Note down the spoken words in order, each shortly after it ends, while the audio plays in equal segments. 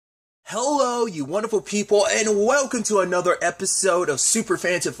Hello, you wonderful people, and welcome to another episode of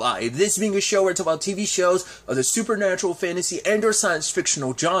Super-Fanta-Fi. This being a show where I talk about TV shows of the supernatural, fantasy, and or science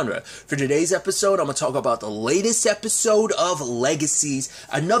fictional genre. For today's episode, I'm going to talk about the latest episode of Legacies.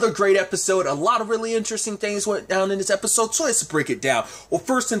 Another great episode. A lot of really interesting things went down in this episode, so let's break it down. Well,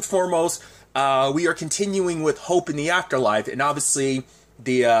 first and foremost, we are continuing with Hope in the Afterlife, and obviously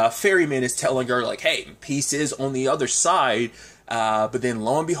the ferryman is telling her, like, hey, peace is on the other side. But then,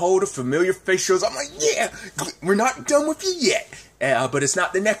 lo and behold, a familiar face shows up. I'm like, yeah, we're not done with you yet. But it's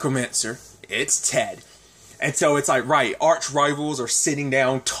not the necromancer. It's Ted. And so it's like, right, arch rivals are sitting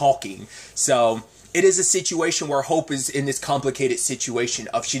down talking. So it is a situation where Hope is in this complicated situation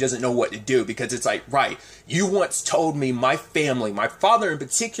of she doesn't know what to do. Because it's like, right, you once told me my family, my father in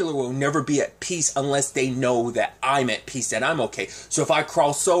particular, will never be at peace unless they know that I'm at peace, that I'm okay. So if I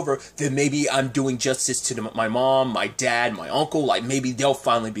cross over, then maybe I'm doing justice to my mom, my dad, my uncle. Like, maybe they'll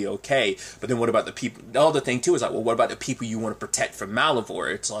finally be okay. But then what about the people? The other thing, too, is like, well, what about the people you want to protect from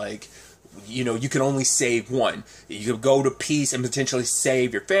Malivore? It's like, you know, you can only save one. You can go to peace and potentially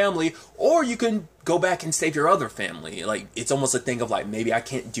save your family, or you can go back and save your other family. Like, it's almost a thing of like, maybe I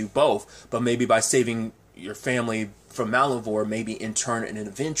can't do both, but maybe by saving your family from Malivore, maybe in turn and then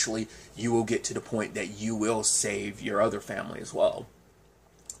eventually you will get to the point that you will save your other family as well.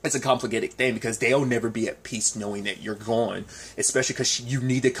 It's a complicated thing because they'll never be at peace knowing that you're gone, especially because you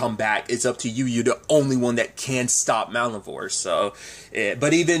need to come back. It's up to you. You're the only one that can stop Malivore. So,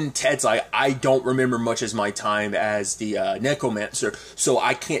 but even Ted's like, I don't remember much as my time as the necromancer, so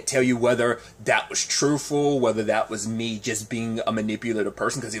I can't tell you whether that was truthful, whether that was me just being a manipulative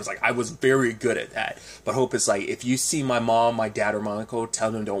person, because he was like, I was very good at that. But Hope is like, if you see my mom, my dad, or my uncle,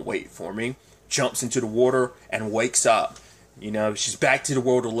 tell them don't wait for me. Jumps into the water and wakes up. You know, she's back to the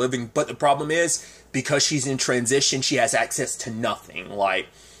world of living, but the problem is, because she's in transition, she has access to nothing. Like,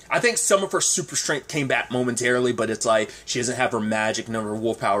 I think some of her super strength came back momentarily, but it's like, she doesn't have her magic, none of her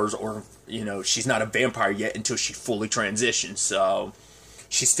wolf powers, or, you know, she's not a vampire yet until she fully transitions, so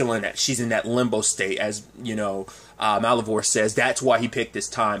she's still in that, she's in that limbo state, as, you know, Malivore says. That's why he picked this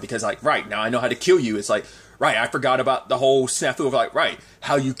time, because, like, right, now I know how to kill you. It's like, right, I forgot about the whole snafu of, like, right,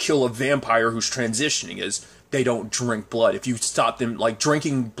 how you kill a vampire who's transitioning is, they don't drink blood. If you stop them, like,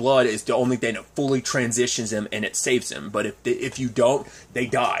 drinking blood is the only thing that fully transitions them and it saves them. But if you don't, they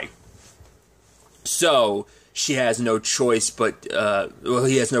die. So she has no choice but, well,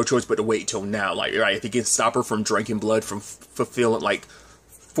 he has no choice but to wait till now. Like, right, if he can stop her from drinking blood, from fulfilling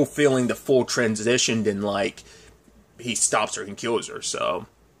the full transition, then, like, he stops her and kills her, so.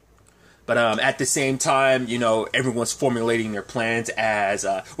 But at the same time, you know, everyone's formulating their plans as,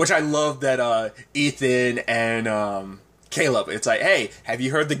 which I love that Ethan and Caleb, it's like, hey, have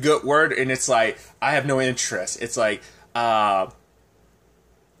you heard the good word? And it's like, I have no interest. It's like, oh,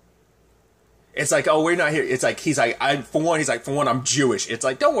 we're not here. It's like, he's like, for one, I'm Jewish. It's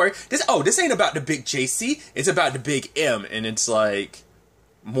like, don't worry. This ain't about the big JC. It's about the big M. And it's like,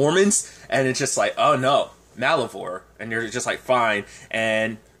 Mormons. And it's just like, oh no, Malivore. And they're just like, fine.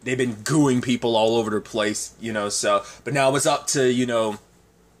 And they've been gooing people all over the place, you know, so, but now it's up to, you know,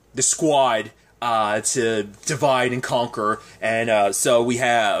 the squad, to divide and conquer, and, so we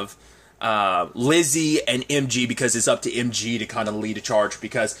have, Lizzie and MG, because it's up to MG to kind of lead a charge,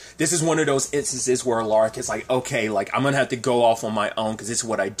 because this is one of those instances where Lark is like, okay, like, I'm gonna have to go off on my own, because this is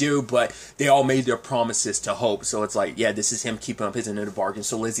what I do, but they all made their promises to Hope, so it's like, yeah, this is him keeping up his end of the bargain,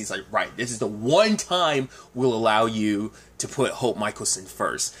 so Lizzie's like, right, this is the one time we'll allow you to put Hope Michelson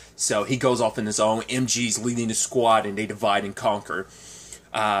first. So he goes off on his own. MG's leading the squad, and they divide and conquer.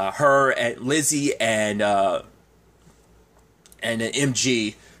 Her and Lizzie and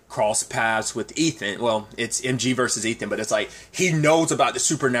MG cross paths with Ethan. Well, it's MG versus Ethan, but it's like he knows about the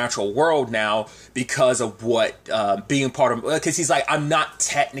supernatural world now because of what being part of. Because he's like, I'm not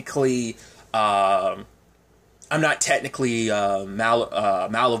technically Malivore.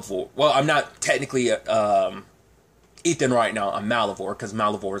 Well, I'm not technically Ethan right now. I'm Malivore, because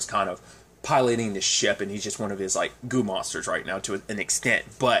Malivore is kind of piloting the ship, and he's just one of his, like, goo monsters right now to an extent.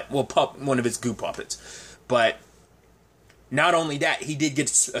 But, well, one of his goo puppets. But not only that, he did get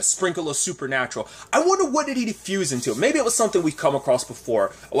a sprinkle of supernatural. I wonder, what did he diffuse into? Maybe it was something we've come across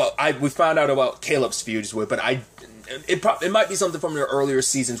before. Well, we found out about Caleb's feuds with, but it might be something from the earlier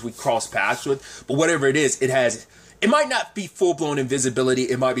seasons we crossed paths with. But whatever it is, it might not be full-blown invisibility.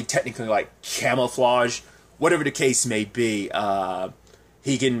 It might be technically, like, camouflage. Whatever the case may be,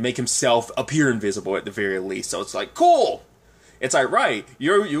 he can make himself appear invisible at the very least. So it's like, cool! It's like, right,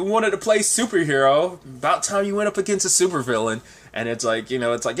 you wanted to play superhero, about time you went up against a supervillain. And it's like, you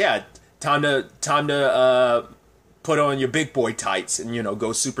know, it's like, yeah, time to put on your big boy tights and, you know, go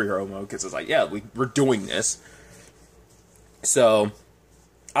superhero mode, because it's like, yeah, we're doing this. So,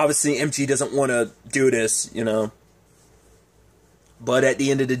 obviously, MG doesn't want to do this, you know. But at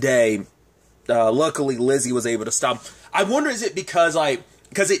the end of the day, luckily, Lizzie was able to stop. I wonder, is it because, like,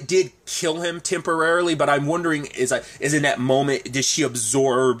 because it did kill him temporarily, but I'm wondering, is in that moment, did she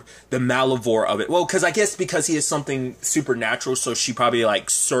absorb the Malivore of it? Well, because I guess because he is something supernatural, so she probably, like,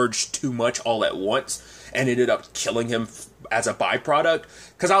 surged too much all at once and ended up killing him as a byproduct.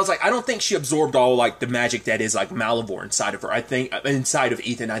 Because I was like, I don't think she absorbed all, like, the magic that is, like, Malivore inside of her. I think, inside of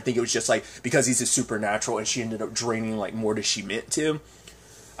Ethan, I think it was just, like, because he's a supernatural and she ended up draining, like, more than she meant to.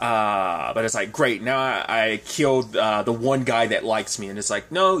 But it's like, great, now I killed the one guy that likes me. And it's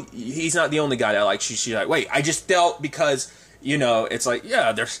like, no, he's not the only guy that likes you. She's like, wait, I just felt, because, you know, it's like,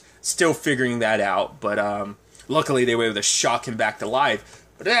 yeah, they're still figuring that out. But luckily they were able to shock him back to life.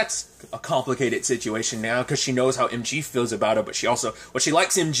 But that's a complicated situation now, because she knows how MG feels about it. But she also, well, she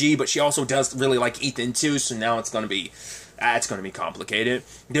likes MG, but she also does really like Ethan too. So now it's going to be complicated.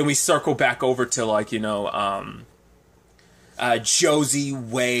 Then we circle back over to, like, you know, Josie,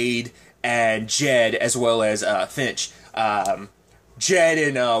 Wade, and Jed, as well as Finch. Jed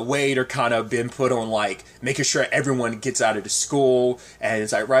and Wade are kind of been put on, like, making sure everyone gets out of the school, and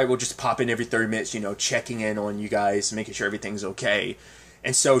it's like, right, we'll just pop in every 30 minutes, you know, checking in on you guys, making sure everything's okay.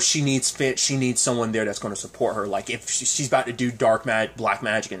 And so she needs Finch, she needs someone there that's going to support her. Like, if she's about to do black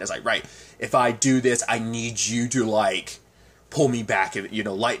magic, and it's like, right, if I do this, I need you to, like, pull me back, and, you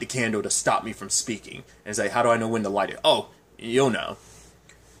know, light the candle to stop me from speaking. And it's like, how do I know when to light it? Oh, you'll know.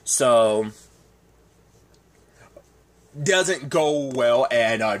 So, doesn't go well,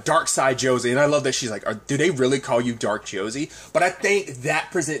 and Dark Side Josie, and I love that she's like, do they really call you Dark Josie? But I think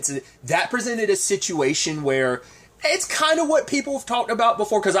that presented a situation where it's kind of what people have talked about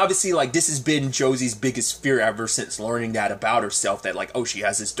before, because obviously, like, this has been Josie's biggest fear ever since learning that about herself, that, like, oh, she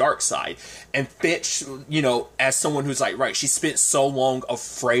has this dark side. And Fitch, you know, as someone who's like, right, she spent so long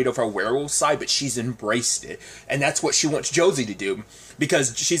afraid of her werewolf side, but she's embraced it. And that's what she wants Josie to do,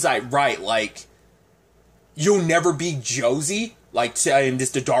 because she's like, right, like, you'll never be Josie, like, saying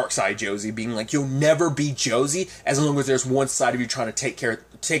this, the dark side Josie, being like, you'll never be Josie as long as there's one side of you trying to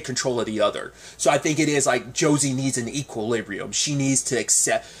take control of the other. So I think it is like Josie needs an equilibrium. She needs to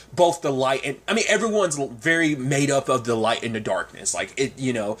accept both the light and, I mean, everyone's very made up of the light and the darkness, like, it,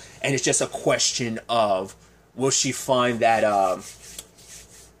 you know, and it's just a question of, will she find that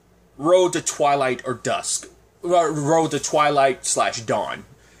road to twilight or dusk, road to twilight / dawn.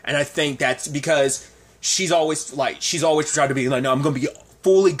 And I think that's because she's always tried to be like, no, I'm going to be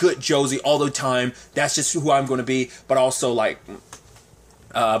fully good Josie all the time. That's just who I'm going to be. But also, like,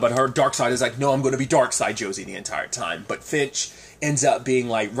 but her dark side is like, no, I'm going to be dark side Josie the entire time. But Finch ends up being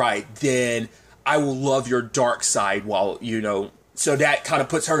like, right, then I will love your dark side while, you know, so that kind of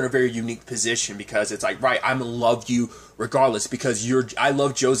puts her in a very unique position, because it's like, right, I'm going to love you regardless, because I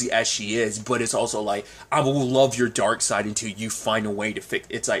love Josie as she is, but it's also like, I will love your dark side until you find a way to fix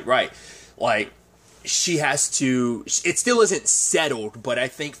it. It's like, right, like, she has to, it still isn't settled, but I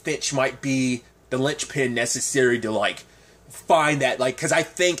think Finch might be the linchpin necessary to, like, find that, like, because I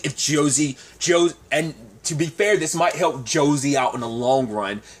think if Josie, and to be fair, this might help Josie out in the long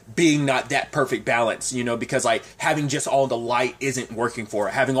run, being not that perfect balance, you know, because, like, having just all the light isn't working for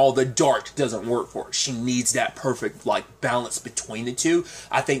her, having all the dark doesn't work for her. She needs that perfect, like, balance between the two,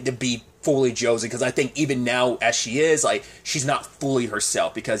 I think, to be fully Josie, because I think even now as she is, like, she's not fully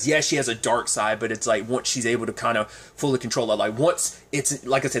herself, because yes, she has a dark side, but it's like, once she's able to kind of fully control it, like, once it's,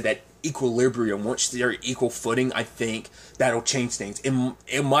 like I said, that equilibrium, once they're equal footing, I think that'll change things.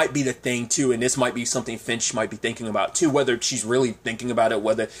 It might be the thing too, and this might be something Finch might be thinking about too, whether she's really thinking about it,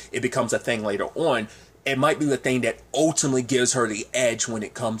 whether it becomes a thing later on, it might be the thing that ultimately gives her the edge when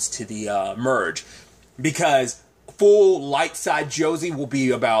it comes to the merge, because full light side Josie will be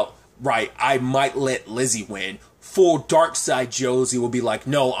about, right, I might let Lizzie win. Full dark side Josie will be like,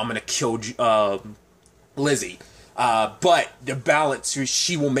 no, I'm gonna kill Lizzie. But the balance,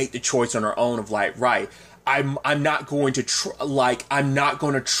 she will make the choice on her own of, like, right, I'm not going to I'm not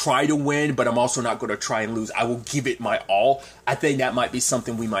going to try to win, but I'm also not going to try and lose. I will give it my all. I think that might be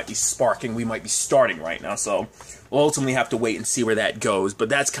something we might be sparking, we might be starting right now. So we'll ultimately have to wait and see where that goes. But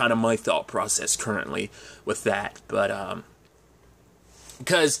that's kind of my thought process currently with that. But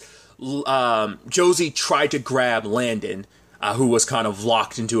because Josie tried to grab Landon, who was kind of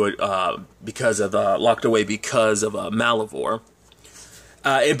locked into it locked away because of Malivore.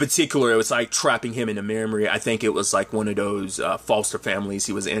 In particular, it was like trapping him in a memory. I think it was like one of those foster families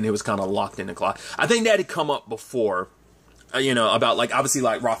he was in. He was kind of locked in the closet. I think that had come up before. you know, about, like, obviously,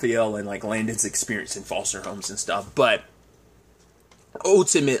 like, Raphael and, like, Landon's experience in foster homes and stuff. But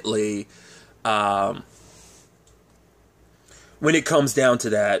ultimately, when it comes down to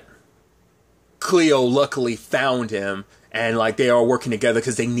that, Cleo luckily found him, and, like, they are working together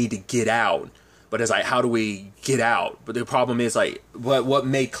because they need to get out. But it's like, how do we get out? But the problem is, like, what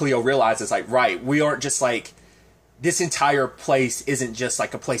made Cleo realize is, like, right, we aren't just, like, this entire place isn't just,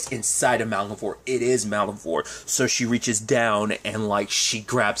 like, a place inside of Malivore. It is Malivore. So she reaches down and, like, she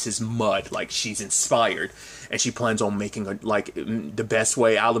grabs his mud. Like, she's inspired. And she plans on making, the best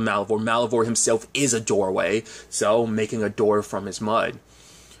way out of Malivore. Malivore himself is a doorway. So, making a door from his mud.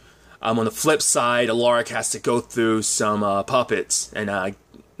 On the flip side, Alaric has to go through some puppets and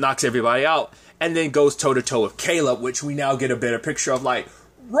knocks everybody out. And then goes toe-to-toe with Caleb, which we now get a better picture of, like,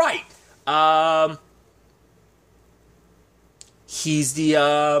 right. He's the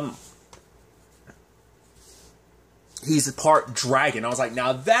part dragon. I was like,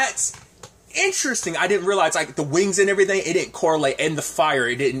 now that's interesting. I didn't realize, like, the wings and everything, it didn't correlate, and the fire,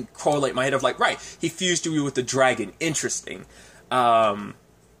 it didn't correlate in my head of, like, right, he fused you with the dragon. Interesting.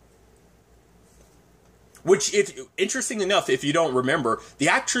 Which, interesting enough, if you don't remember, the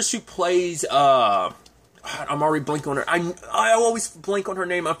actress who plays, I'm already blanking on her. I always blank on her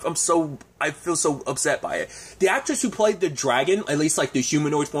name. I feel so upset by it. The actress who played the dragon, at least like the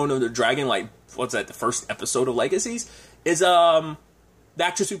humanoid form of the dragon, like what's that? The first episode of Legacies is the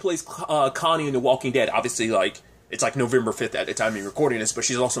actress who plays Connie in The Walking Dead. Obviously, like it's like November 5th at the time of recording this, but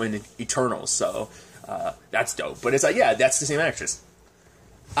she's also in Eternals, so that's dope. But it's like, yeah, that's the same actress.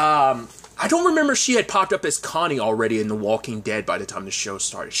 I don't remember she had popped up as Connie already in The Walking Dead by the time the show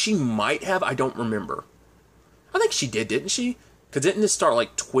started. She might have. I don't remember. I think she did, didn't she? Because didn't this start,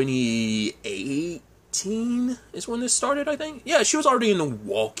 like, 2018 is when this started, I think? Yeah, she was already in The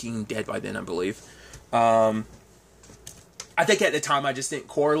Walking Dead by then, I believe. I think at the time I just didn't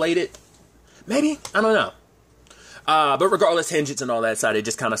correlate it. Maybe? I don't know. But regardless, Henjits and all that side, it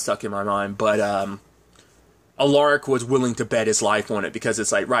just kind of stuck in my mind. But Alaric was willing to bet his life on it because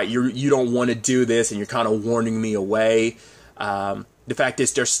it's like, right, you don't want to do this and you're kind of warning me away. The fact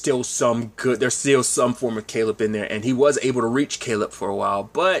is, there's still some form of Caleb in there, and he was able to reach Caleb for a while,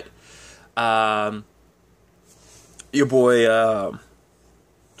 but your boy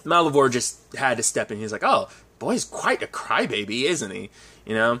Malivore just had to step in. He's like, oh, boy's quite a crybaby, isn't he?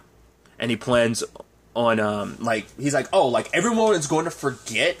 You know, and he plans on he's like, oh, like everyone is going to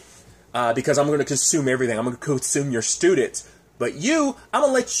forget because I'm going to consume everything. I'm going to consume your students. But I'm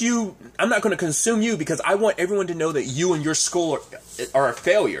not going to consume you because I want everyone to know that you and your school are a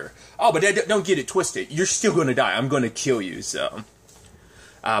failure. Oh, but don't get it twisted. You're still going to die. I'm going to kill you, so.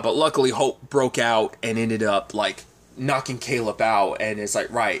 But luckily, Hope broke out and ended up, like, knocking Caleb out. And it's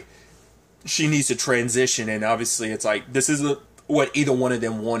like, right, she needs to transition. And obviously, it's like, this isn't what either one of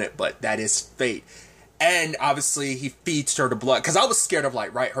them wanted, but that is fate. And obviously, he feeds her the blood. Because I was scared of,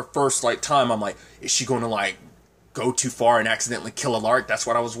 like, right, her first, like, time. I'm like, is she going to, like, go too far and accidentally kill Alaric? That's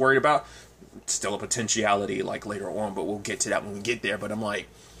what I was worried about. Still a potentiality, like, later on, but we'll get to that when we get there. But I'm like,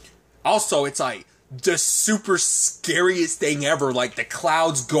 also, it's like the super scariest thing ever. Like, the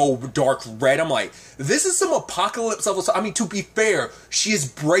clouds go dark red. I'm like, this is some apocalypse level. I mean, to be fair, she is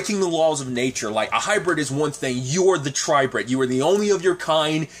breaking the laws of nature. Like, a hybrid is one thing. You are the tribrid. You are the only of your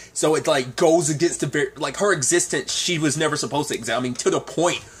kind. So it, like, goes against the, like, her existence. She was never supposed to exist. I mean, to the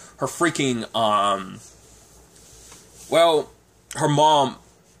point, her freaking, her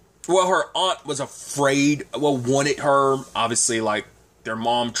aunt was afraid, wanted her. Obviously, like, their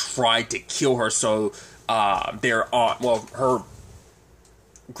mom tried to kill her, so her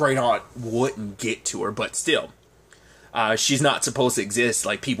great aunt wouldn't get to her, but still. She's not supposed to exist.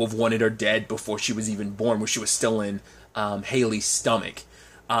 Like, people have wanted her dead before she was even born, when she was still in Haley's stomach.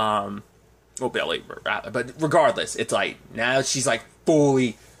 Belly, rather. But regardless, it's like, now she's, like,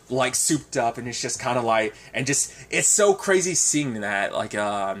 fully, like, souped up, and it's just kind of like, and just, it's so crazy seeing that, like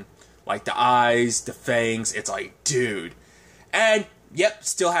the eyes, the fangs, it's like, dude. And, yep,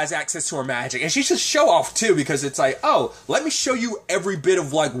 still has access to her magic, and she's just show off, too, because it's like, oh, let me show you every bit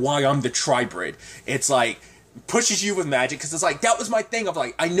of, like, why I'm the tribrid. It's like, pushes you with magic, because it's like, that was my thing of,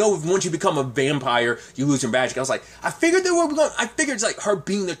 like, I know once you become a vampire, you lose your magic. I was like, I figured it's like, her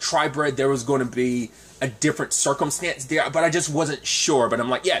being the tribrid, there was going to be a different circumstance there, but I just wasn't sure. But I'm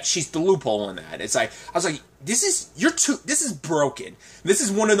like, yeah, she's the loophole in that. It's like, I was like, this is broken. This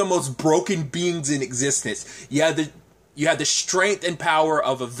is one of the most broken beings in existence. You have the strength and power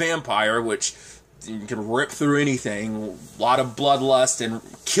of a vampire, which you can rip through anything. A lot of bloodlust and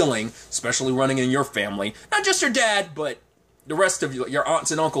killing, especially running in your family. Not just your dad, but the rest of your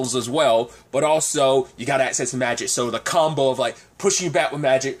aunts and uncles as well, but also you got access to magic. So the combo of like pushing you back with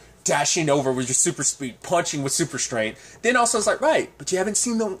magic, dashing over with your super speed, punching with super strength. Then also it's like, right, but you haven't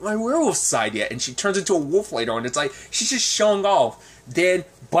seen my werewolf side yet. And she turns into a wolf later on. It's like she's just showing off. Then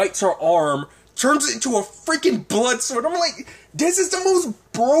bites her arm, turns it into a freaking blood sword. I'm like, this is the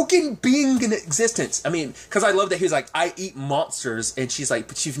most broken being in existence. I mean, because I love that he's like, I eat monsters. And she's like,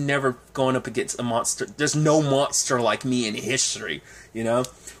 but you've never gone up against a monster. There's no monster like me in history, you know?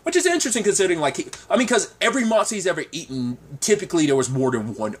 Which is interesting considering, like, because every monster he's ever eaten, typically there was more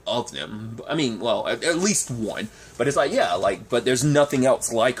than one of them. I mean, well, at least one. But it's like, yeah, like, but there's nothing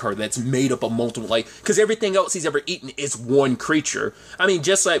else like her that's made up of multiple, like, because everything else he's ever eaten is one creature. I mean,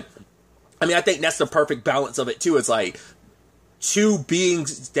 just like, I think that's the perfect balance of it, too. It's like, two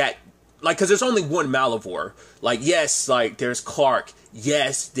beings that, like, because there's only one Malivore. Like, yes, like, there's Clark.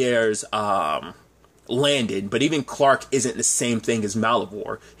 Yes, there's, Landon, but even Clark isn't the same thing as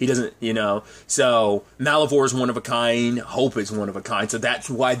Malivore. He doesn't, you know, so Malivore is one of a kind, Hope is one of a kind, so that's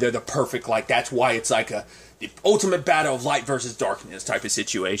why they're the perfect, like, that's why it's like the ultimate battle of light versus darkness type of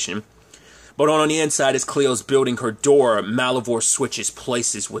situation. But on the inside, as Cleo's building her door, Malivore switches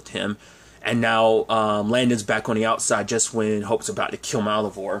places with him, and now Landon's back on the outside just when Hope's about to kill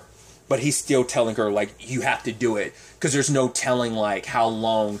Malivore. But he's still telling her, like, you have to do it. Because there's no telling, like, how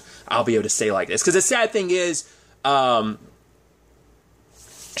long I'll be able to stay like this. Because the sad thing is,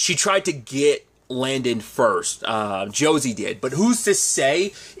 she tried to get Landon first. Josie did. But who's to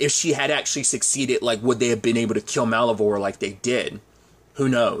say if she had actually succeeded, like, would they have been able to kill Malivore like they did? Who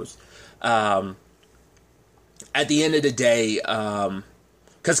knows? At the end of the day,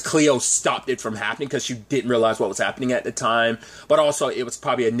 because Cleo stopped it from happening because she didn't realize what was happening at the time. But also, it was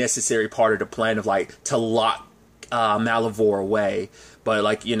probably a necessary part of the plan of, like, to lock Malivore away. But,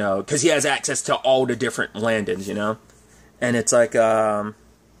 like, you know, because he has access to all the different Landons, you know? And it's like,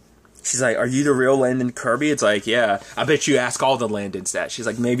 she's like, are you the real Landon Kirby? It's like, yeah. I bet you ask all the Landons that. She's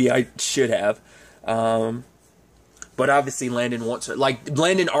like, maybe I should have. But obviously Landon wants her. Like,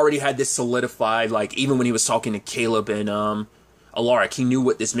 Landon already had this solidified, like, even when he was talking to Caleb and, Alaric, he knew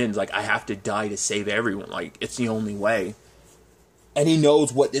what this meant. Like, I have to die to save everyone. Like, it's the only way. And he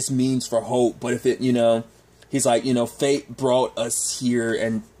knows what this means for Hope. But if it, you know, he's like, you know, fate brought us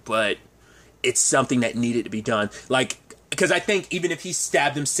here, but it's something that needed to be done. Like, because I think even if he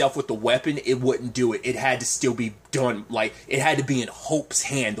stabbed himself with the weapon, it wouldn't do it. It had to still be done. Like, it had to be in Hope's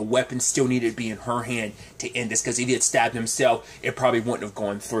hand. The weapon still needed to be in her hand to end this. Because if he had stabbed himself, it probably wouldn't have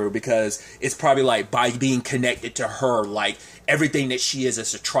gone through. Because it's probably like, by being connected to her, like, everything that she is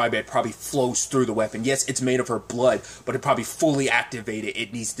as a tribad probably flows through the weapon. Yes, it's made of her blood, but it probably fully activated.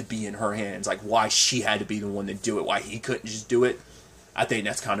 It needs to be in her hands. Like, why she had to be the one to do it. Why he couldn't just do it. I think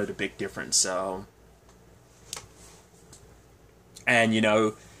that's kind of the big difference, so... And, you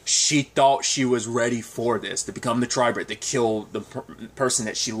know, she thought she was ready for this, to become the tribad, to kill the person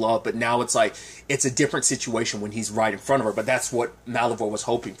that she loved. But now it's like, it's a different situation when he's right in front of her. But that's what Malivore was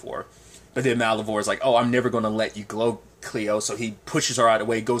hoping for. But then Malivore is like, oh, I'm never going to let you go, Cleo. So he pushes her out of the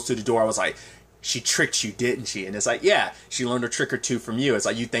way, goes to the door. I was like, she tricked you, didn't she? And it's like, yeah, she learned a trick or two from you. It's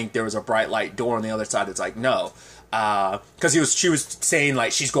like, you think there was a bright light door on the other side. It's like, no. Because she was saying,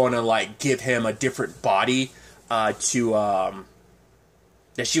 like, she's going to, like, give him a different body that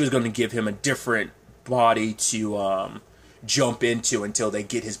she was going to give him a different body to jump into until they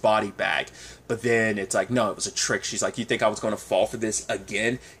get his body back. But then it's like, no, it was a trick. She's like, you think I was going to fall for this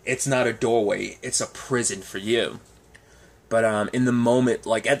again? It's not a doorway. It's a prison for you. But in the moment,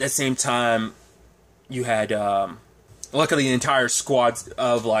 like, at the same time, you had, luckily, the entire squad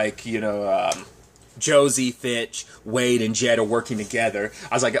of, like, you know, Josie, Finch, Wade, and Jed are working together.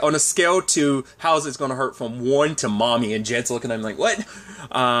 I was like, on a scale to how's this going to hurt from 1 to Mommy, and Jed's looking at him like, what?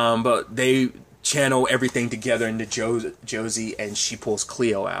 But they channel everything together into Josie, and she pulls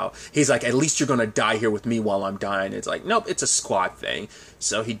Cleo out. He's like, at least you're going to die here with me while I'm dying. It's like, nope, it's a squad thing.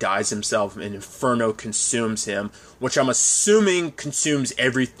 So he dies himself, and Inferno consumes him, which I'm assuming consumes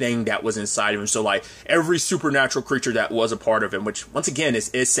everything that was inside of him. So, like, every supernatural creature that was a part of him, which, once again,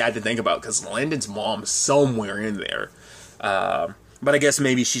 is sad to think about, because Landon's mom is somewhere in there. But I guess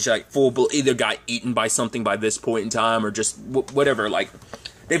maybe she's, like, either got eaten by something by this point in time, or just whatever. Like,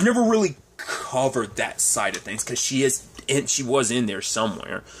 they've never really covered that side of things, because she was in there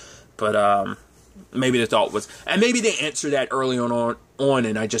somewhere. But, maybe the thought was, and maybe they answered that early on,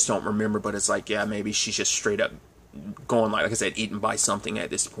 and I just don't remember, but it's like, yeah, maybe she's just straight up going, like I said, eaten by something at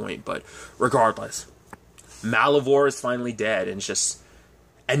this point. But regardless, Malivore is finally dead, and it's just,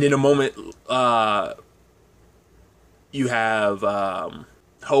 and in a moment, you have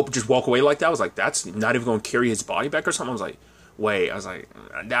Hope just walk away like that. I was like, that's not even going to carry his body back or something. I was like, wait. I was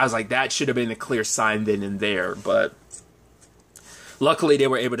like, that should have been a clear sign then and there. But luckily, they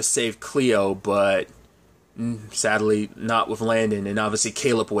were able to save Cleo, but sadly, not with Landon. And obviously,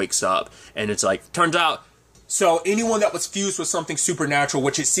 Caleb wakes up, and it's like, turns out, so anyone that was fused with something supernatural,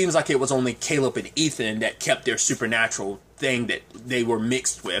 which it seems like it was only Caleb and Ethan that kept their supernatural thing that they were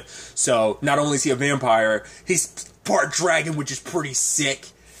mixed with. So not only is he a vampire, he's part dragon, which is pretty sick.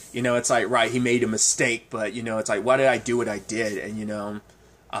 You know, it's like, right, he made a mistake, but, you know, it's like, why did I do what I did? And, you know,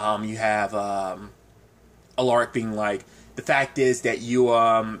 you have Alaric being like, the fact is that you,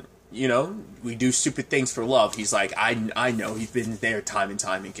 you know, we do stupid things for love. He's like, I know, he's been there time and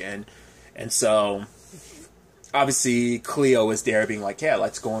time again. And so obviously, Cleo is there being like, yeah,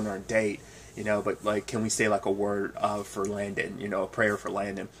 let's go on our date, you know, but, like, can we say, like, a word for Landon, you know, a prayer for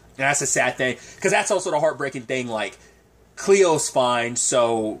Landon? And that's a sad thing, because that's also the heartbreaking thing, like, Cleo's fine,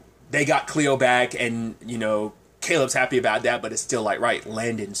 so they got Cleo back, and, you know, Caleb's happy about that, but it's still like, right,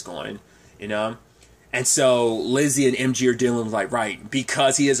 Landon's gone, you know? And so Lizzie and MG are dealing with, like, right,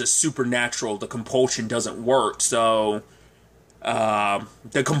 because he is a supernatural, the compulsion doesn't work, so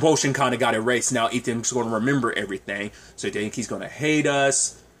the compulsion kind of got erased. Now Ethan's going to remember everything, so they think he's going to hate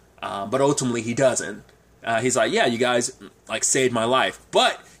us, but ultimately he doesn't. He's like, yeah, you guys, like, saved my life,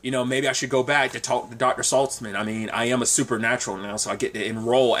 but, you know, maybe I should go back to talk to Dr. Saltzman. I mean, I am a supernatural now, so I get to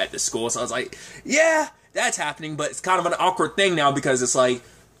enroll at the school. So I was like, yeah, that's happening, but it's kind of an awkward thing now, because it's like,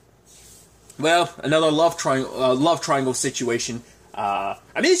 well, another love triangle situation. I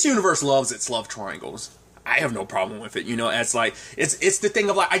mean, this universe loves its love triangles. I have no problem with it, you know. It's like, it's the thing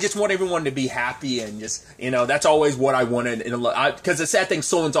of, like, I just want everyone to be happy, and just, you know, that's always what I wanted. Because the sad thing,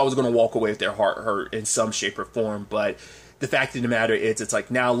 someone's always going to walk away with their heart hurt in some shape or form. But the fact of the matter is, it's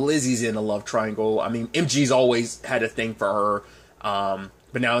like, now Lizzie's in a love triangle. I mean, MG's always had a thing for her,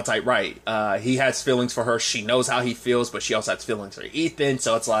 but now it's like, right, he has feelings for her. She knows how he feels, but she also has feelings for Ethan.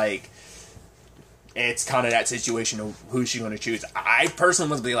 So it's like, it's kind of that situation of who's she going to choose. I personally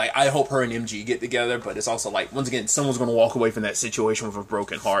must be like, I hope her and MG get together, but it's also like, once again, someone's going to walk away from that situation with a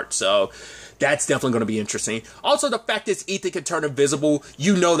broken heart. So that's definitely going to be interesting. Also, the fact is Ethan can turn invisible.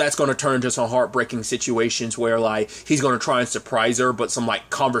 You know that's going to turn into some heartbreaking situations where, like, he's going to try and surprise her, but some, like,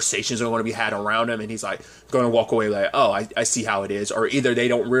 conversations are going to be had around him, and he's, like, going to walk away like, oh, I see how it is. Or either they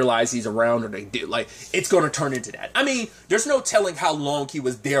don't realize he's around, or they do. Like, it's going to turn into that. I mean, there's no telling how long he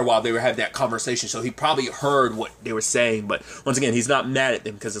was there while they were having that conversation, so he probably heard what they were saying. But once again, he's not mad at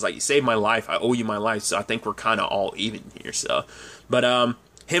them, because it's like, you saved my life, I owe you my life, so I think we're kind of all even here. So, but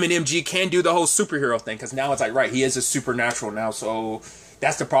him and MG can do the whole superhero thing, because now it's like, right, he is a supernatural now, so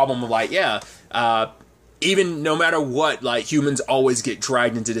that's the problem of, like, yeah, even no matter what, like, humans always get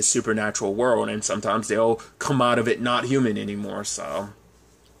dragged into this supernatural world, and sometimes they'll come out of it not human anymore. So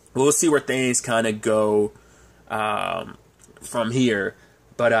we'll see where things kind of go from here.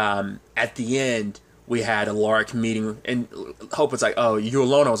 But at the end, we had a Alaric meeting, and Hope was like, oh, you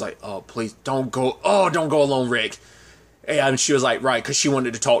alone? I was like, oh, please, don't go alone, Rick. And she was like, right, because she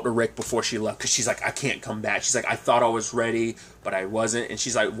wanted to talk to Rick before she left, because she's like, I can't come back. She's like, I thought I was ready, but I wasn't. And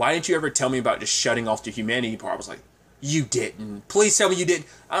she's like, why didn't you ever tell me about just shutting off the humanity part? I was like, you didn't. Please tell me you didn't.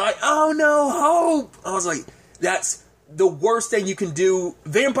 I'm like, oh no, Hope. I was like, that's the worst thing you can do.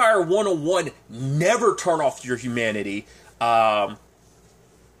 Vampire 101, never turn off your humanity. Because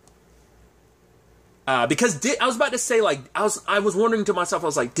I was about to say, like, I was wondering to myself, I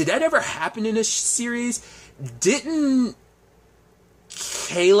was like, did that ever happen in this series? Didn't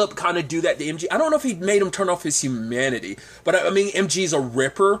Caleb kind of do that to MG? I don't know if he made him turn off his humanity, but I mean, MG's a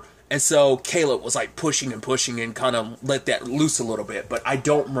ripper, and so Caleb was like pushing and kind of let that loose a little bit, but I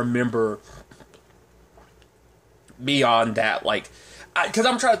don't remember beyond that, like, because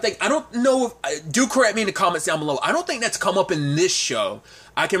I'm trying to think, I don't know if, do correct me in the comments down below, I don't think that's come up in this show.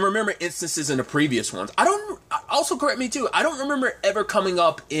 I can remember instances in the previous ones. Also correct me too, I don't remember ever coming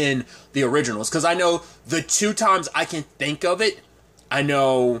up in the originals, because I know the 2 times I can think of it, I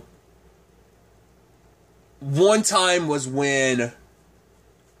know one time was when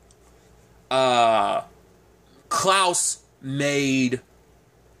Klaus made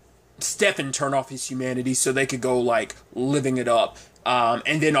Stefan turn off his humanity so they could go, like, living it up.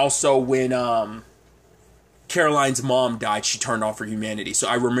 And then also when Caroline's mom died, she turned off her humanity. So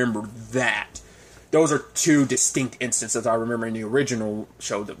I remember that. Those are 2 distinct instances I remember in the original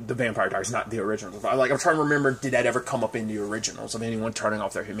show, the Vampire Diaries, not the originals. I'm trying to remember, did that ever come up in the originals of anyone turning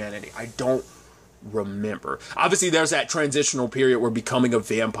off their humanity? I don't remember. Obviously, there's that transitional period where becoming a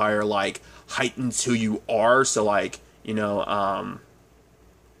vampire, like, heightens who you are. So, like, you know,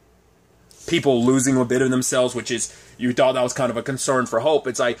 people losing a bit of themselves, which is, you thought that was kind of a concern for Hope.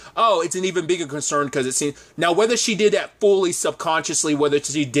 It's like, oh, it's an even bigger concern because it seems, now whether she did that fully subconsciously, whether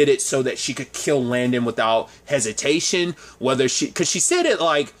she did it so that she could kill Landon without hesitation, whether she, because she said it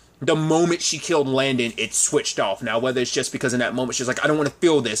like, the moment she killed Landon, it switched off. Now, whether it's just because in that moment she's like, I don't want to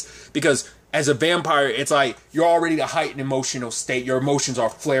feel this. Because as a vampire, it's like, you're already in a heightened emotional state. Your emotions are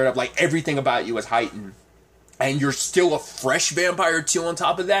flared up. Like, everything about you is heightened. And you're still a fresh vampire, too, on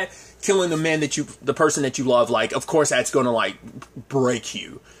top of that. Killing the person that you love, like, of course that's going to, like, break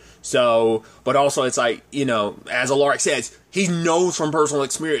you. So, but also it's like, you know, as Alaric says, he knows from personal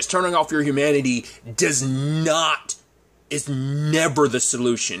experience, turning off your humanity is never the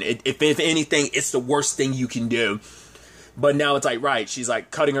solution. If anything, it's the worst thing you can do. But now it's like, right, she's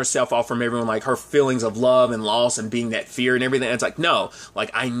like cutting herself off from everyone, like her feelings of love and loss and being that fear and everything. And it's like, no,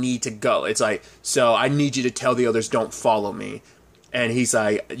 like, I need to go. It's like, so I need you to tell the others, don't follow me. And he's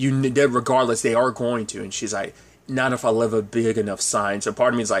like, regardless, they are going to. And she's like, not if I leave a big enough sign. So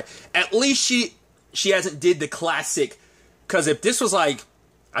part of me is like, at least she hasn't did the classic. Because if this was like,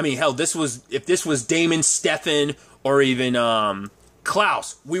 I mean, hell, if this was Damon, Stefan, or even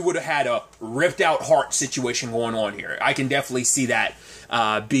Klaus, we would have had a ripped out heart situation going on here. I can definitely see that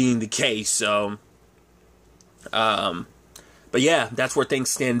being the case. So, but yeah, that's where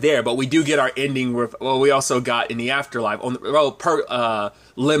things stand there. But we do get our ending with, well, we also got in the afterlife,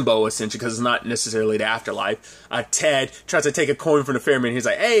 limbo, essentially, because it's not necessarily the afterlife. Ted tries to take a coin from the ferryman. He's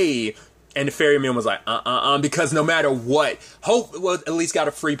like, hey. And the ferryman was like, because no matter what, Hope was at least got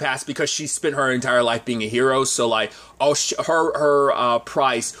a free pass because she spent her entire life being a hero. So, like, her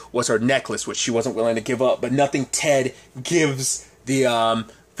price was her necklace, which she wasn't willing to give up. But nothing Ted gives the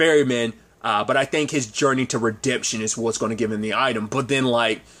ferryman. But I think his journey to redemption is what's going to give him the item. But then,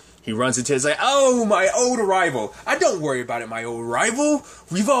 like, he runs into it, it's like, oh, my old rival. I don't worry about it, my old rival.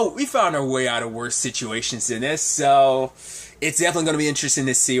 We found our way out of worse situations than this, so it's definitely going to be interesting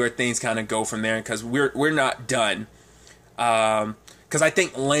to see where things kind of go from there, because we're not done. Because I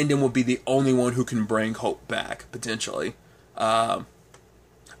think Landon will be the only one who can bring Hope back, potentially. I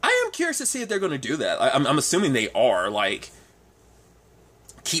am curious to see if they're going to do that. I'm assuming they are, like,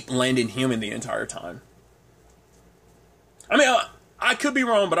 keep Landon human the entire time. I mean, I could be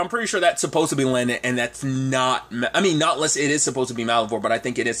wrong, but I'm pretty sure that's supposed to be Landon, and that's not, I mean, not unless it is supposed to be Malivore, but I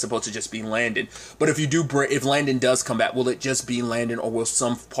think it is supposed to just be Landon. But if Landon does come back, will it just be Landon, or will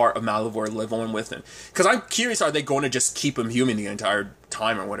some part of Malivore live on with him? Because I'm curious, are they going to just keep him human the entire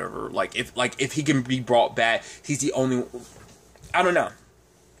time or whatever? Like, if he can be brought back, he's the only, I don't know.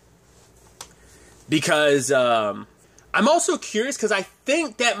 Because, I'm also curious because I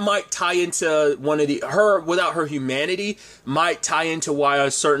think that might tie into her without her humanity might tie into why a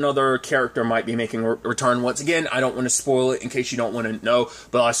certain other character might be making a return. Once again, I don't want to spoil it in case you don't want to know,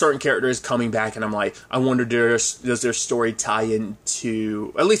 but a certain character is coming back, and I'm like, I wonder does their story tie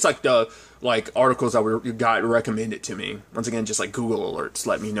into at least like the articles that got recommended to me. Once again, just like Google alerts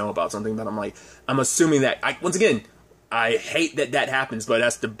let me know about something, but I'm like, I'm assuming that once again. I hate that happens, but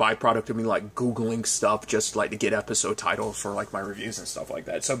that's the byproduct of me, like, Googling stuff just, like, to get episode titles for, like, my reviews and stuff like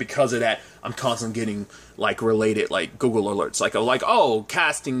that. So because of that, I'm constantly getting, like, related, like, Google alerts. Like, oh,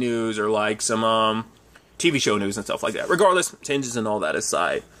 casting news or, like, some, TV show news and stuff like that. Regardless, changes and all that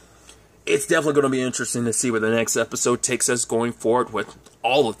aside, it's definitely going to be interesting to see where the next episode takes us going forward with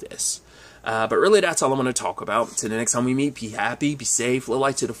all of this. But really, that's all I'm going to talk about. Until the next time we meet, be happy, be safe, live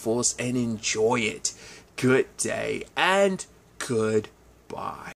life to the fullest, and enjoy it. Good day and goodbye.